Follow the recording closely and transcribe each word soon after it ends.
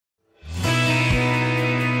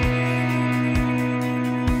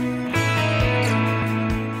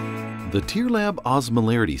The TearLab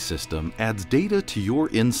Osmolarity System adds data to your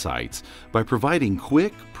insights by providing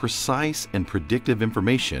quick, precise, and predictive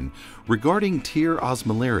information regarding tear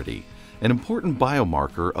osmolarity, an important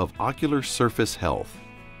biomarker of ocular surface health.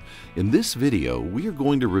 In this video, we are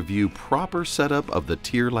going to review proper setup of the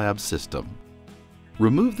TearLab system.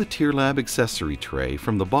 Remove the TearLab accessory tray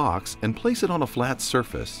from the box and place it on a flat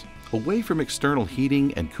surface, away from external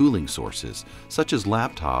heating and cooling sources, such as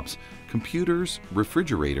laptops, computers,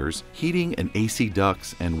 refrigerators, heating and AC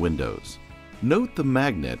ducts, and windows. Note the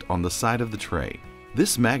magnet on the side of the tray.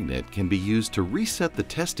 This magnet can be used to reset the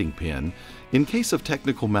testing pin in case of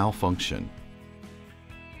technical malfunction.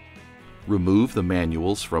 Remove the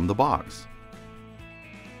manuals from the box.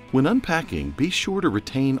 When unpacking, be sure to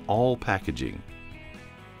retain all packaging.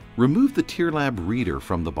 Remove the TearLab reader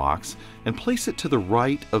from the box and place it to the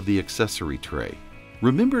right of the accessory tray.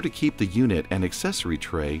 Remember to keep the unit and accessory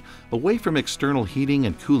tray away from external heating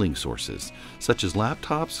and cooling sources, such as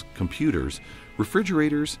laptops, computers,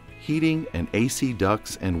 refrigerators, heating and AC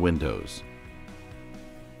ducts, and windows.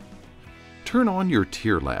 Turn on your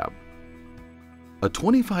TearLab. A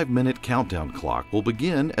 25-minute countdown clock will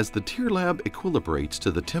begin as the TearLab equilibrates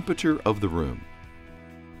to the temperature of the room.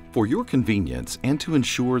 For your convenience and to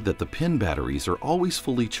ensure that the pin batteries are always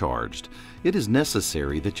fully charged, it is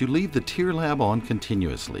necessary that you leave the TearLab on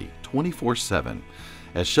continuously, 24/7,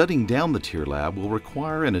 as shutting down the TearLab will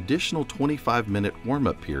require an additional 25-minute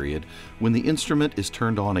warm-up period when the instrument is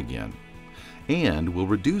turned on again, and will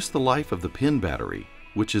reduce the life of the pin battery,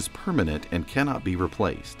 which is permanent and cannot be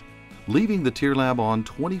replaced. Leaving the TearLab on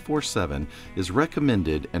 24/7 is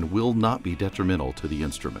recommended and will not be detrimental to the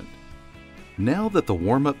instrument. Now that the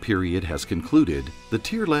warm-up period has concluded, the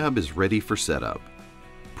TearLab is ready for setup.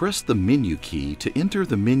 Press the menu key to enter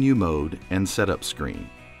the menu mode and setup screen.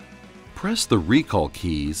 Press the recall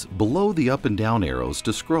keys below the up and down arrows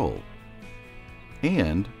to scroll.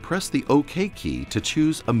 And press the OK key to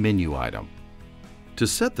choose a menu item. To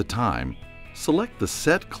set the time, select the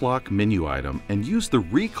Set Clock menu item and use the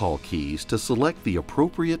recall keys to select the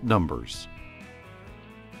appropriate numbers.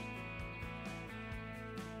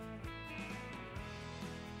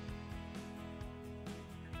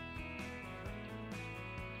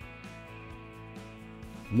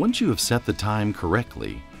 Once you have set the time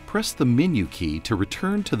correctly, press the menu key to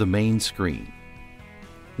return to the main screen.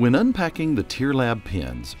 When unpacking the TearLab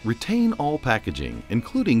pins, retain all packaging,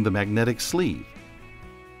 including the magnetic sleeve.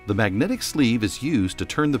 The magnetic sleeve is used to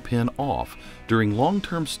turn the pin off during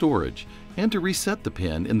long-term storage and to reset the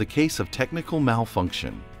pin in the case of technical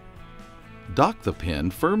malfunction. Dock the pin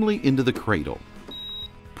firmly into the cradle.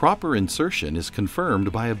 Proper insertion is confirmed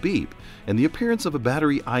by a beep and the appearance of a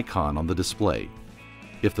battery icon on the display.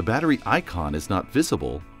 If the battery icon is not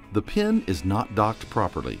visible, the pin is not docked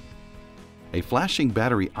properly. A flashing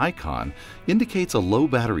battery icon indicates a low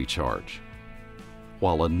battery charge,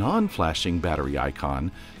 while a non-flashing battery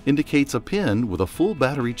icon indicates a pin with a full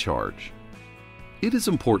battery charge. It is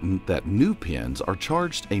important that new pins are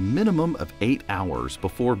charged a minimum of 8 hours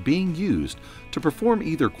before being used to perform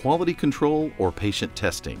either quality control or patient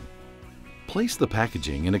testing. Place the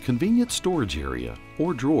packaging in a convenient storage area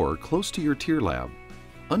or drawer close to your TearLab.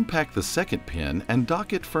 Unpack the second pin and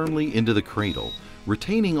dock it firmly into the cradle,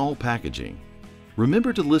 retaining all packaging.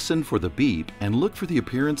 Remember to listen for the beep and look for the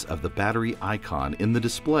appearance of the battery icon in the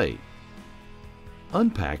display.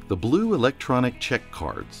 Unpack the blue electronic check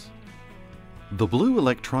cards. The blue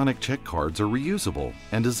electronic check cards are reusable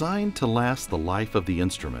and designed to last the life of the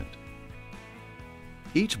instrument.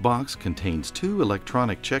 Each box contains 2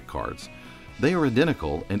 electronic check cards. They are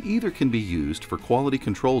identical and either can be used for quality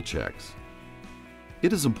control checks.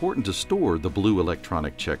 It is important to store the blue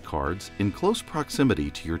electronic check cards in close proximity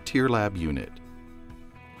to your TearLab unit.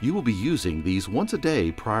 You will be using these once a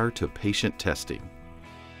day prior to patient testing.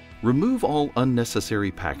 Remove all unnecessary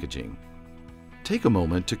packaging. Take a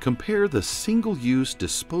moment to compare the single-use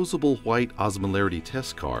disposable white osmolarity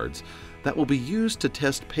test cards that will be used to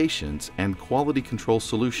test patients and quality control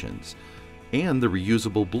solutions, and the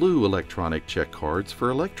reusable blue electronic check cards for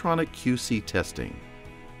electronic QC testing.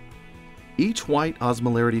 Each white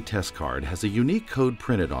osmolarity test card has a unique code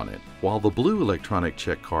printed on it, while the blue electronic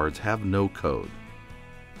check cards have no code.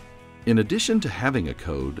 In addition to having a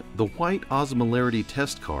code, the white osmolarity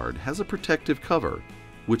test card has a protective cover,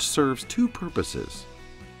 which serves 2 purposes: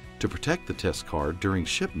 to protect the test card during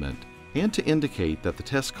shipment and to indicate that the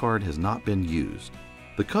test card has not been used.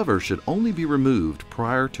 The cover should only be removed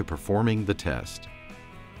prior to performing the test.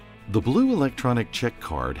 The blue electronic check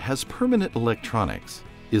card has permanent electronics,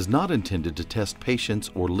 is not intended to test patients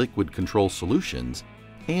or liquid control solutions,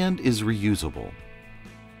 and is reusable.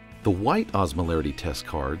 The white osmolarity test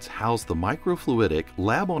cards house the microfluidic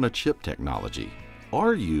lab-on-a-chip technology,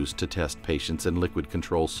 are used to test patients in liquid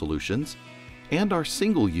control solutions, and are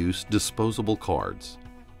single-use disposable cards.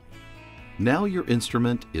 Now your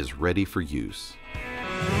instrument is ready for use.